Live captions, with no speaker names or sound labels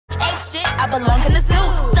shit, I belong in the zoo.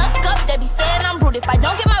 Stuck up, they be saying I'm rude. If I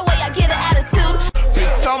don't get my way, I get an attitude.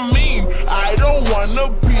 Bitch, I'm mean. I don't wanna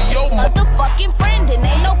be your motherfucking friend, and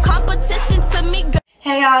ain't no competition to me.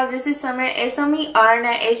 Hey y'all, this is Summer, S-O-M-E-R,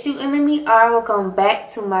 not S-U-M-M-E-R. Welcome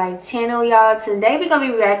back to my channel, y'all. Today we're gonna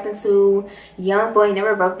be reacting to YoungBoy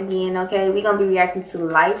Never Broke Again, okay? We're gonna be reacting to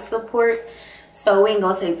life support. So we ain't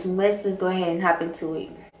gonna say too much. Let's go ahead and hop into it.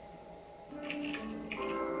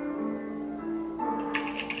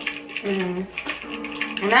 And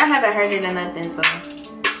I haven't heard it or nothing, so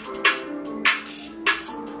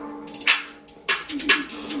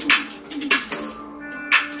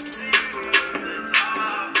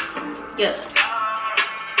yeah.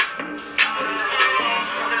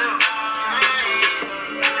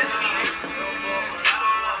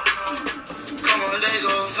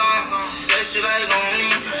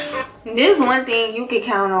 This one thing you can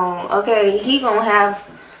count on. Okay, he gonna have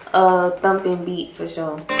a thumping beat for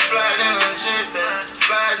sure.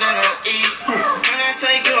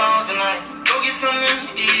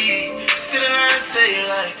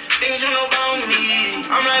 Things you know about me.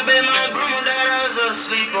 I'm like, babe, my grandma died, I was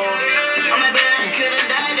asleep on. I'm like, babe, I could've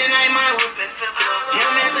died, then I might whip it.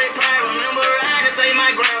 Yeah, man, take pride, remember I had to take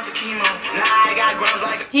my grams to chemo. Now I got grams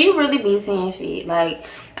like. He really be saying shit. Like,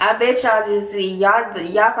 I bet y'all just see, y'all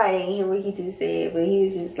probably ain't hear what he just said, but he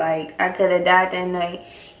was just like, I could've died that night.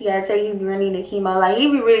 He gotta take his granny to chemo. Like, he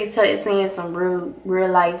be really saying some real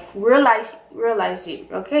life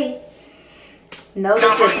shit, okay? No,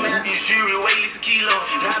 don't fuck me up, you should weigh at least a kilo.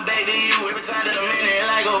 Now baby, you every time that I'm in it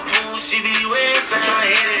like a pool, she be way inside.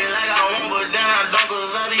 Tryna hit it like I want, but then I don't,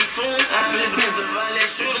 cause I be fool. I feel expensive, I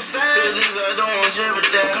let you decide. Cause this I don't want you every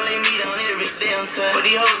day. Come lay me down every damn time. For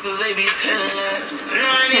these hoes, cause they be telling lies.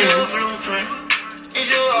 Now I need a blueprint.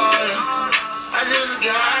 It's you all in. I just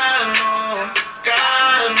gotta know.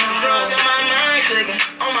 Drugs got my mind clicking.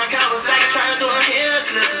 On my couch, I can try to do a hair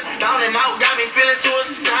clip. Down and out, got me feeling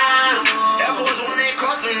suicidal.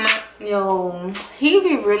 Yo, he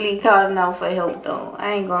be really calling out for help though.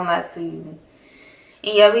 I ain't gonna lie to you.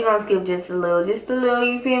 And yeah, we gonna skip just a little,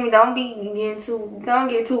 you feel me? Don't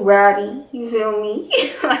get too rowdy, you feel me?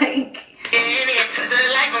 Like she don't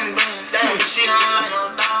like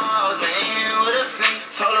no dogs, man, with a snake.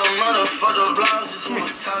 Told her motherfucker blouse is it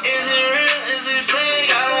real? Is it fake?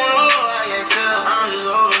 I don't know, I can't tell. I'm just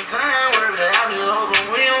hoping time work, but I'm just hoping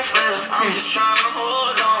we don't fail. I'm just trying to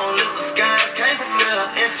hold on, list the skies can't fulfill.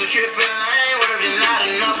 Insecure feeling I ain't worth it, not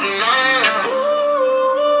enough for none.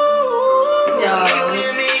 You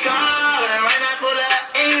hear me calling right now for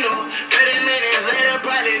that endo. 30 minutes later,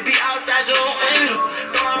 probably be outside your window.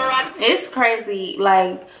 It's crazy,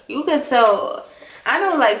 like you can tell. I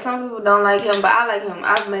know like some people don't like him, but I like him.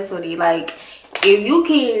 I mess with it. Like if you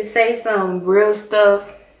can say some real stuff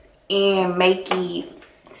and make it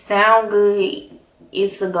sound good,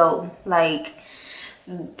 it's a go. Like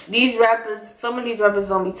these rappers, some of these rappers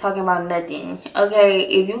don't be talking about nothing. Okay,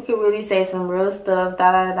 if you can really say some real stuff,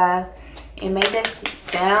 and make that shit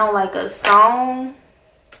sound like a song,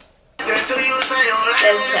 that's telling.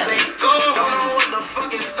 Don't know what the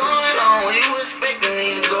fuck is going on. You expecting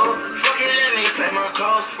me to go? Fuck it, let me play my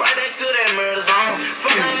cards. Right back to that murder zone.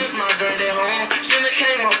 Fuck, I miss my girl at home. Shouldn't have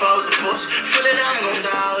came up out the bush. Feel it, I'm gonna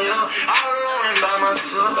die, yo. All alone and by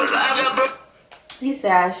myself. He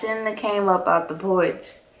said I shouldn't have came up out the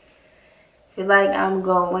porch. Feel like I'm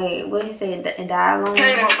going, wait, what he said, die alone?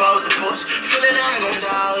 Came up out the bush. Feel it, I'm gonna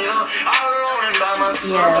die, yo. All alone and by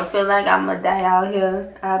myself. Yeah, feel like I'm gonna die out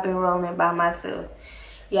here. I've been rolling by myself.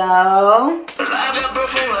 Yo.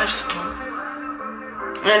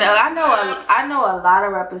 And I know a lot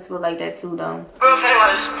of rappers feel like that too though.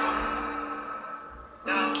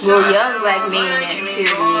 Well, young black men that period.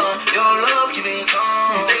 Your love keep me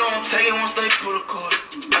calm. They gon' take it once they pull the cord.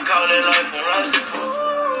 I call that life and life support.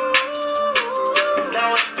 They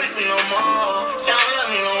don't respect me no more. They don't love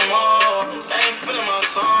me no more. They ain't feeling my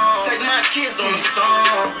song. Take my kids on the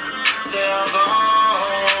storm. They are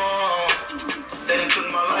gone. They done took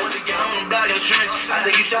my life to get on the block in the trench. I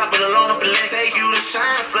take you shopping alone up and let take you to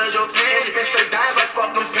shine, flood your pants. Been straight dives like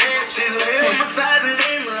fuck them pants. She's a hypnotizing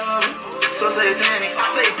demon love. So satanic. I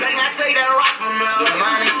say black, I take that rock from me. My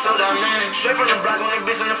mind is so dynamic. Straight from the block on that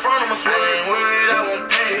bitch in the front of my sweat. I ain't worried, I won't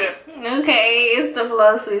pay it. Okay, it's the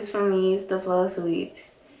flow switch for me. It's the flow switch.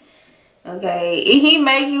 Okay, he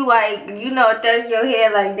make you like, you know, touch your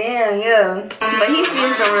head like damn, yeah. But he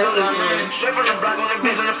spins some real shit. Straight from the block on that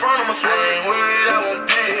bitch in the front of my sweat. I ain't worried, I won't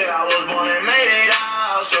pay it. I was born and made it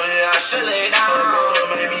out, so yeah, I should lay down.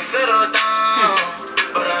 But made me settle down,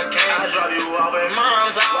 but I can't. I drop you off in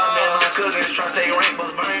mom's house. I met my cousins tryna take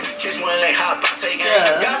rainbows burn. Catch one like hop, I take it.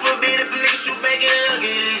 God forbid if a nigga shoot back and look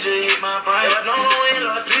at each other.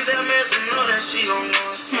 she gon' do it.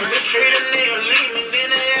 Bitch, treat a nigga, leave me, then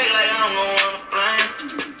they act like I'm the one to blame.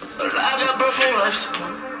 But I got birth on life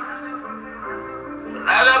support.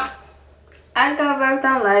 I got birth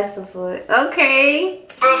on life support. Okay.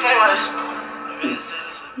 Birth on life support.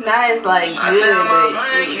 Now it's like I good, said my but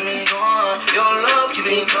mind keep me going. Your love keep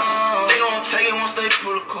me going. They gon' take it once they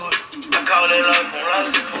pull the cord. I call that life on life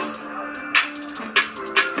support.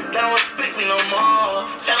 They don't respect me no more.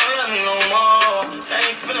 They don't love me no more. They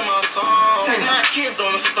ain't feeling my song. Take my kids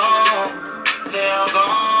on the storm. They all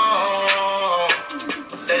gone.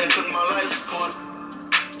 They done took my life support.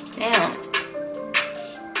 damn.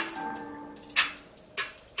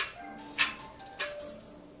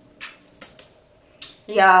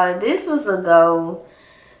 Y'all, this was a go.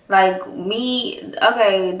 Like me,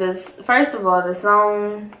 okay, this first of all, the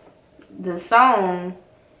song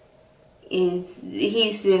is,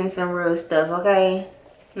 he's spitting some real stuff, okay?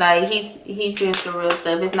 Like he's spitting some real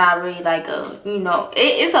stuff. It's not really like a, you know,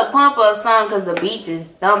 it's a pump up song because the beat is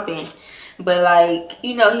thumping, but like,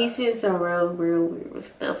 you know, he's spitting some real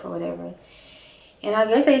stuff or whatever. And I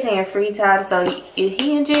guess they saying free time, so is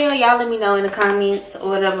he in jail? Y'all let me know in the comments or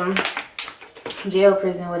whatever. Jail,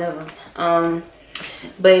 prison, whatever.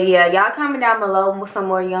 But yeah, y'all comment down below some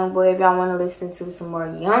more YoungBoy if y'all want to listen to some more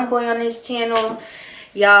YoungBoy on this channel.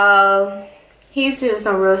 Y'all, he's doing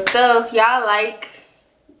some real stuff. Y'all like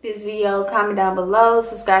this video, comment down below,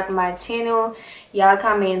 subscribe to my channel. Y'all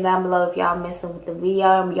comment down below if y'all messing with the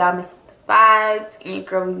video, y'all messing with the vibes, and your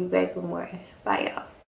girl will be back with more. Bye y'all.